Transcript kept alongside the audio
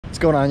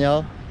going on,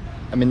 y'all?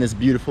 I'm in this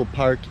beautiful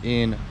park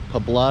in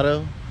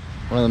Poblado,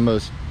 one of the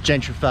most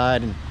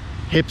gentrified and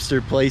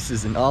hipster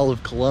places in all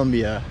of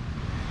Colombia.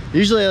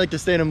 Usually I like to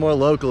stay in a more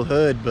local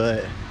hood,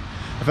 but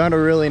I found a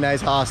really nice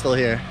hostel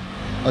here.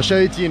 I'll show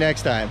it to you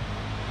next time.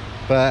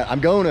 But I'm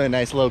going to a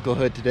nice local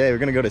hood today. We're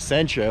gonna go to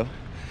Centro.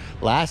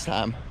 Last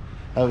time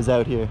I was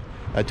out here,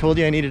 I told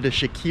you I needed a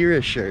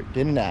Shakira shirt,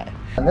 didn't I?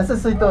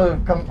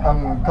 Necesito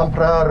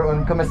comprar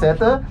una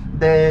camiseta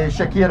de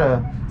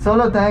Shakira.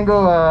 Solo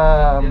tengo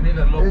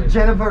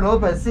Jennifer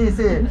Lopez, sí,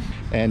 sí.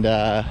 And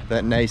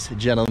that nice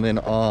gentleman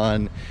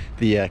on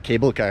the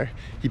cable car,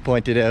 he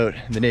pointed out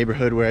the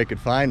neighborhood where I could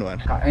find one.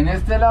 En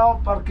este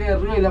lado, Parque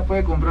Berrio, y la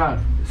puede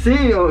comprar.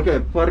 Sí, okay,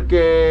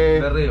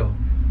 Parque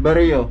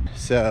Berrio.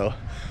 So,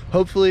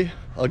 hopefully,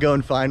 I'll go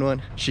and find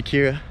one.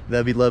 Shakira,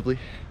 that'd be lovely.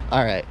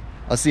 All right,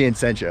 I'll see you in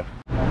Centro.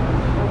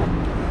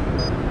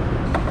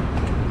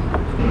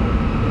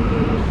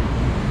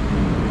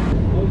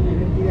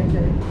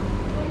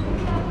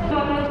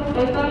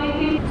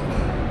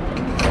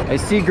 I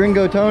see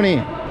Gringo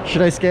Tony.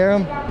 Should I scare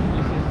him?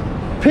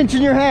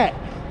 Pinching your hat.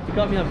 He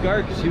caught me off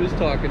guard because he was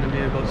talking to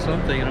me about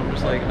something and I'm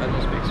just like, I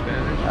don't speak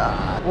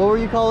Spanish. What were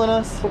you calling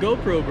us?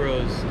 GoPro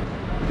bros.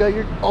 You got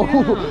your... Oh,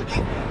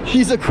 yeah.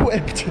 He's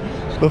equipped.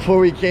 Before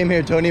we came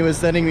here, Tony was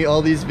sending me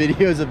all these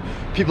videos of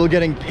people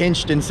getting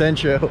pinched in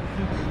Centro.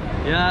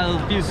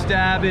 Yeah, a few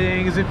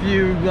stabbings, a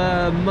few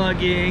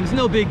muggings.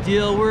 No big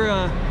deal.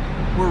 We're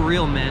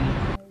real men.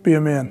 Be a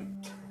man.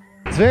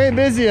 It's very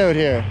busy out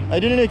here. I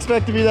didn't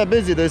expect to be that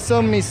busy. There's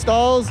so many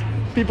stalls,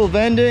 people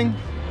vending.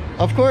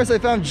 Of course, I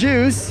found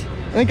juice.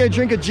 I think I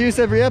drink a juice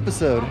every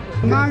episode.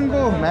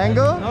 Mango.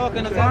 Mango?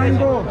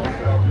 Mango.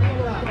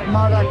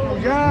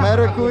 Maracuyá.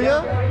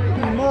 Maracuya?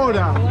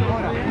 Mora.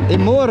 Y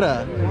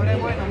mora.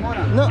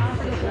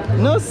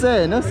 No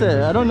sé.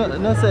 I don't know.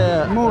 No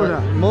sé. Mora.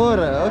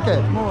 Mora,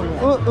 okay. Mora.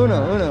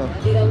 Uno.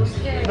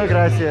 No,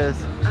 gracias.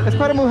 Es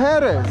para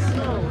mujeres.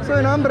 Soy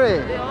un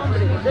hombre.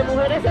 De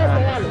mujeres es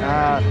legal.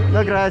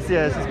 No,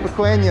 gracias. Es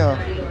pequeño.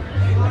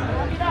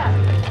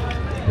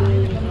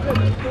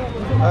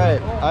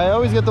 Alright, I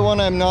always get the one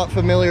I'm not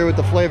familiar with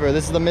the flavor.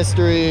 This is the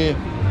mystery...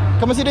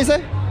 ¿Cómo se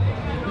dice?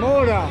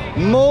 Mora.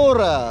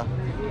 Mora.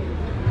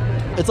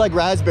 It's like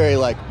raspberry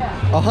like.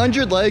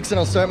 100 likes and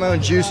I'll start my own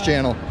juice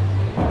channel.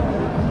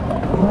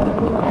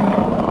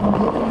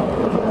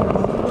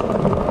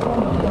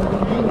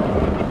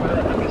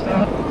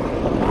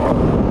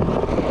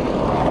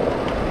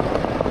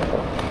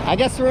 I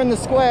guess we're in the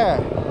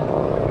square.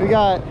 We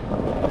got,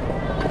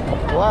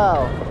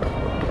 wow,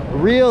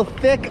 real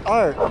thick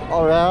art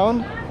all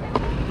around.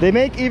 They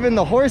make even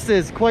the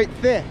horses quite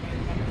thick.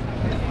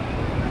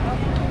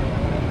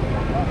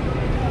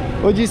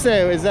 What'd you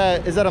say? Is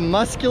that a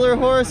muscular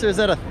horse or is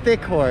that a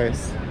thick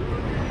horse?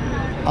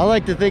 I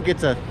like to think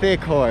it's a thick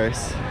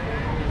horse.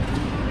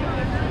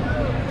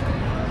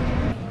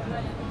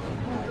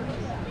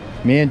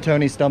 Me and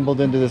Tony stumbled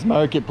into this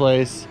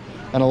marketplace,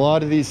 and a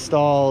lot of these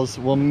stalls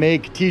will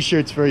make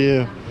t-shirts for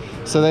you.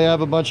 So they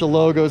have a bunch of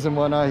logos and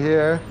whatnot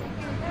here.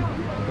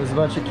 There's a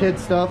bunch of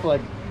kids stuff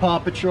like Paw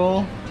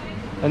Patrol,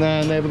 and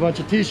then they have a bunch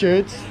of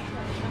t-shirts,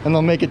 and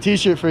they'll make a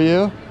t-shirt for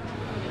you.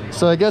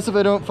 So I guess if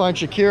I don't find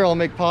Shakira, I'll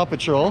make Paw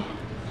Patrol.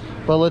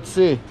 But let's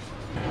see.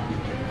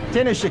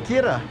 Tiene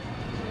Shakira.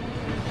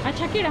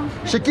 Shakira.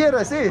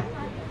 Shakira, sí.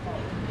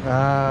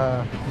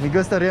 Me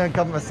gustaría una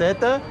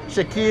camiseta.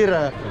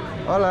 Shakira.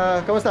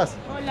 Hola, ¿cómo estás?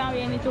 Hola,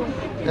 bien, ¿y tú?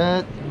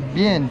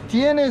 Bien,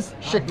 ¿tienes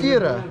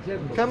Shakira?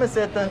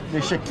 Camiseta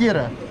de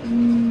Shakira.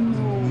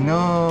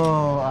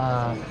 No.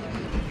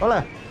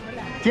 Hola.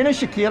 ¿Tienes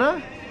Shakira?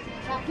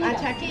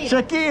 Shakira.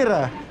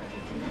 Shakira.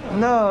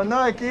 No, no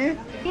aquí.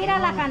 Shakira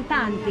la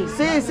cantante.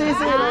 Sí. Él se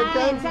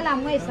la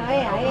muestra,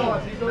 vea,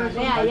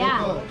 ya.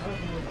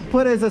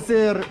 Puedes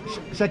hacer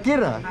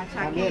Shakira.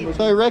 Shakira.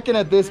 So I reckon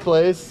at this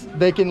place,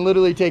 they can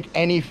literally take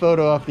any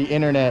photo off the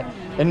internet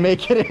and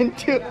make it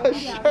into a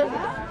shirt.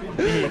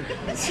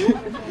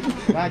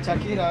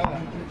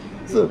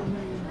 So,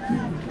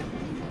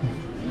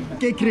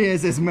 ¿qué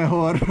crees es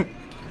mejor?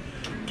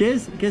 ¿Qué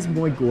es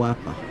muy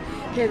guapa?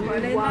 Que es muy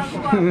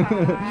guapa.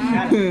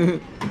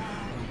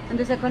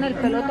 Entonces con el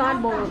pelo todo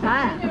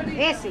alborotado.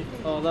 Ese.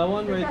 Oh, that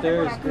one right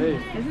there is great.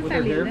 With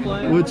her hair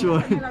flying. Which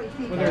one?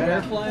 With her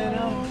hair flying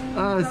out.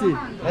 Ah, sí.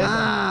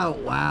 Ah,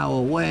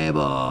 wow,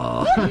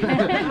 huevo.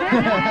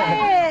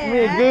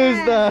 Me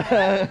gusta.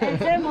 Él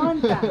se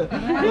monta.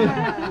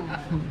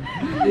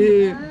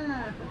 Y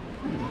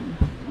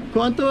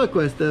 ¿cuánto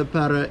cuesta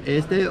para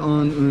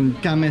un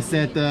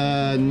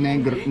camiseta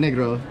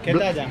negro? ¿Qué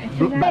talla?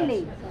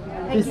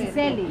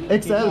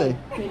 XL.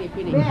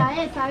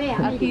 Vea esa, vea.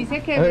 Aquí dice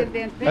que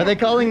Are they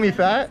calling me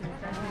fat?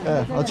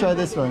 I'll try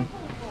this one.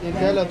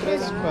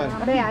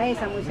 Vea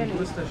esa, muy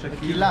excelente.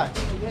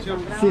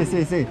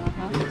 Sí.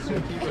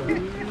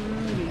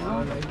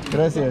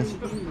 Gracias.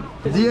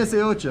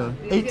 18,000.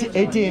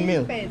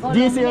 18,000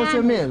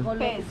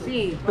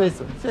 Sí.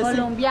 pesos.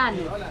 Colombiano.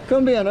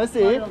 Colombiano,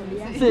 sí.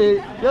 Sí,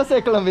 yo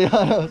sé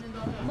colombianos.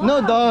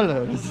 No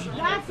dollars.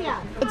 Gracias.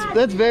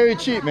 That's very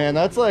cheap, man.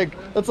 That's like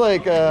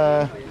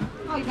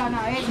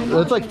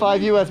It's like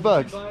 5 US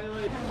bucks.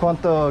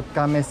 ¿Cuánto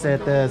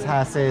camisetas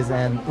haces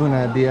en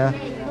una día?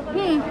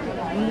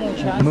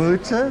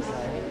 Muchas.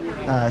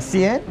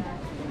 100.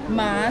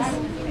 Más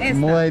esta.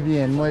 Muy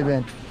bien, muy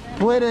bien.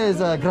 ¿Puedes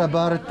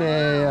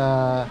grabarte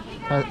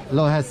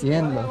lo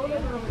haciendo?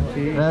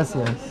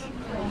 Gracias.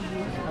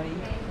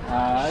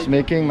 She's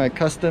making my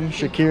custom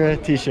Shakira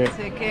t-shirt.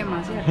 Se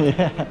quema, ¿cierto?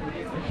 Yeah.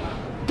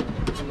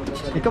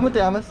 ¿Y cómo te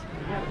llamas?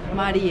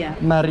 María.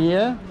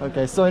 María.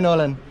 Ok, soy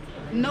Nolan.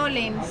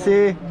 Nolen.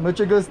 Sí,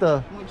 mucho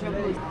gusto. Mucho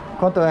gusto.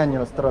 ¿Cuántos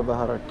años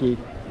trabajar aquí?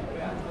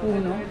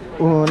 1.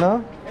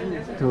 Uno.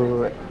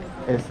 Tú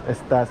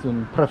estás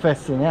un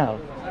profesional.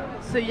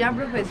 Soy ya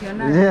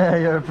profesional. Yeah,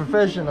 you're a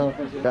professional.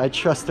 I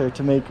trust her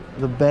to make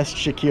the best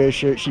Shakira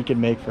shirt she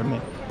can make for me.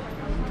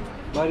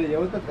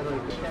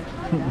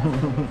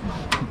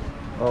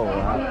 Oh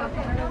wow.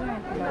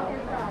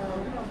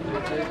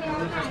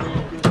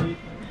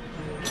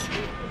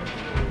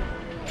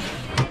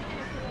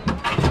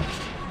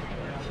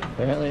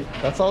 Apparently,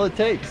 that's all it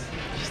takes.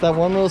 Just that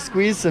one little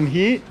squeeze, some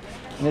heat,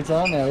 and it's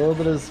on there. A little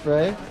bit of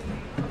spray.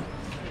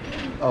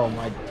 Oh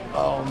my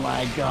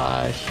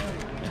gosh.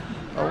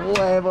 A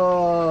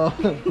huevo.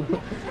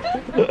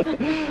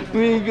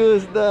 Me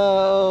gusta.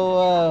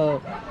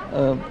 Oh,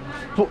 wow.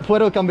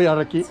 ¿Puedo cambiar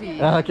aquí? Sí.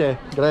 Ah, ok,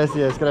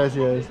 gracias,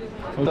 gracias.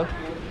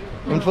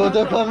 ¿Un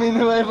foto con mi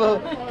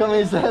nuevo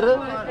camiseta?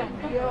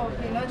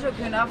 Pinocho,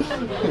 que una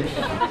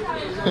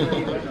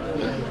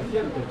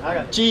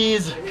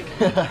Cheese.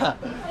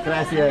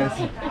 Gracias.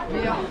 Le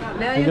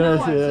doy una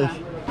Gracias.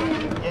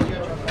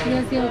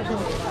 bolsa.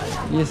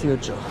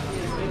 18.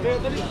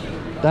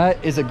 That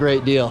is a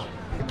great deal.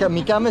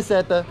 Mi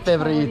camiseta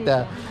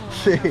favorita.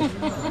 Sí.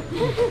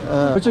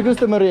 Mucho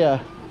gusto,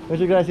 María.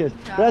 Muchas gracias.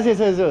 Gracias,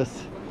 Jesús.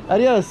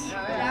 Adiós.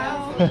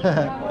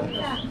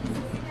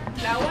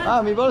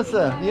 Ah, mi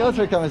bolsa, mi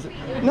otra camiseta.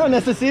 No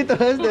necesito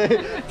este.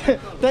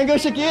 Tengo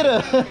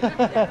Shakira.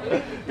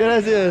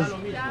 Gracias.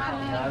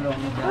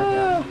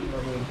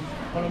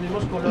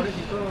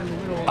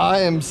 I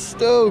am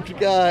stoked,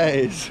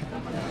 guys.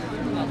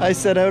 I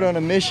set out on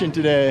a mission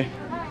today.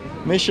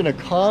 Mission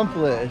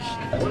accomplished.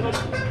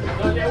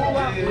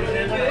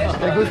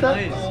 ¿Te gusta?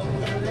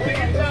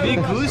 Me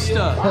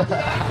gusta.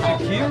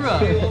 Shakira.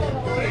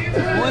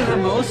 Muy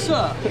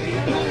hermosa.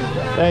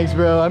 Thanks,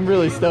 bro. I'm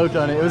really stoked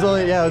on it. It was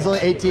only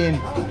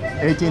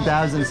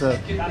 18,000, so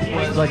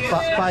it's like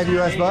 5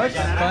 US bucks.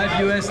 5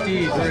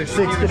 USD for a 6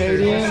 Shakira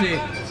Canadian.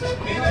 shirt.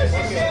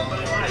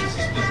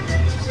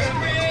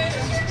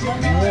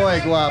 Muy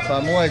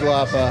guapa, muy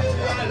guapa.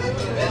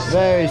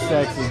 Very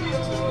sexy.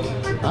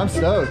 I'm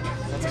stoked.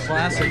 That's a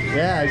classic.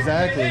 Yeah,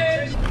 exactly.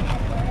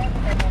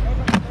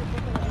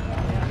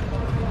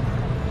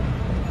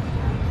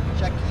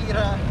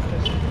 Shakira.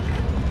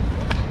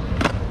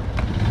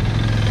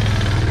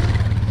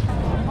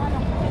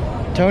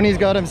 Tony's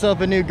got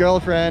himself a new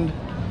girlfriend.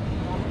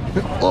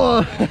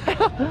 Oh.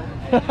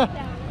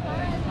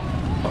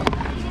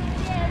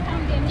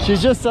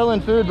 She's just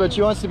selling food, but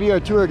she wants to be our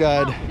tour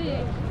guide.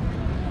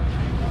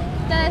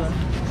 Entonces,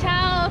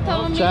 chao,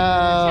 Tommy.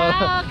 Chao.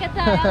 Chao, que te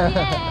vaya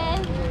bien.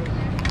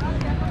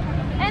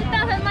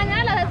 Entonces,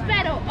 mañana los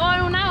espero. O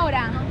en una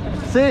hora.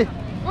 Sí.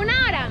 ¿Una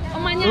hora? ¿O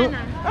mañana?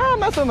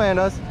 Más o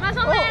menos. Más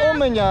o O menos.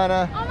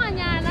 mañana. O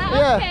mañana.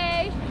 Yeah. Ok.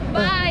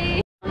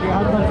 Bye.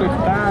 Con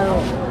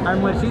pescado,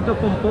 almuercito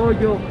con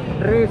pollo,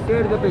 res,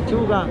 cerdo,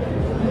 pechuga.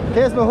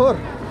 ¿Qué es mejor?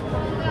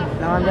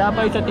 La bandeja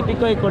paisa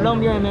típico de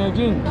Colombia, de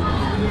Medellín.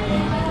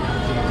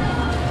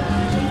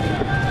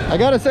 I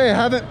gotta say, I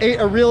haven't ate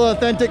a real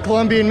authentic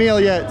Colombian meal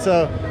yet,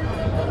 so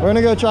we're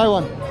gonna go try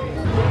one.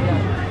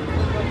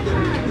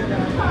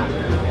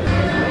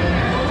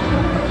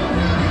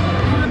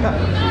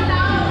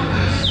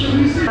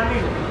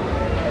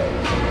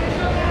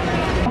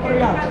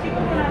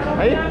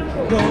 Hey?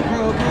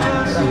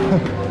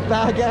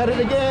 Back at it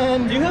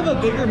again. Do you have a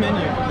bigger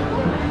menu?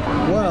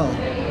 Well,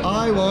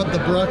 I want the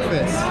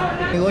breakfast.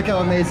 Hey, look how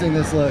amazing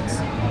this looks.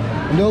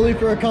 And only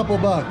for a couple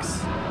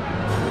bucks.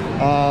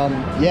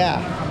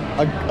 Yeah,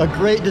 a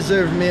great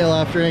deserved meal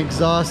after an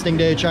exhausting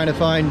day trying to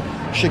find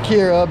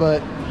Shakira,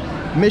 but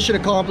mission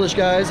accomplished,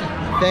 guys.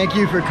 Thank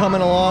you for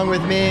coming along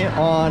with me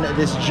on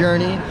this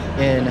journey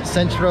in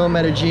Centro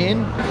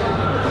Medellin.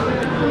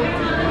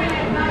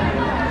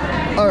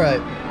 All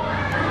right,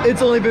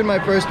 it's only been my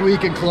first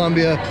week in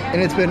Colombia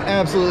and it's been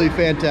absolutely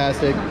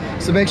fantastic.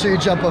 So make sure you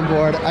jump on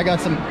board. I got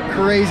some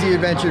crazy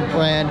adventure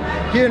planned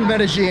here in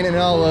Medellin and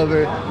all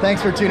over.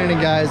 Thanks for tuning in,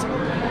 guys.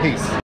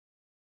 Peace.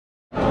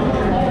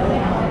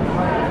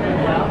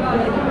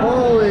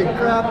 Holy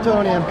crap,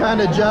 Tony, I'm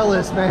kind of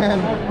jealous,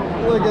 man.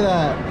 Look at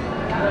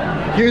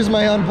that. Here's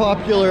my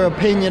unpopular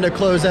opinion to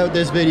close out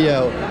this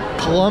video.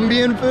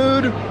 Colombian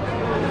food,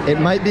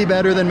 it might be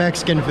better than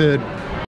Mexican food.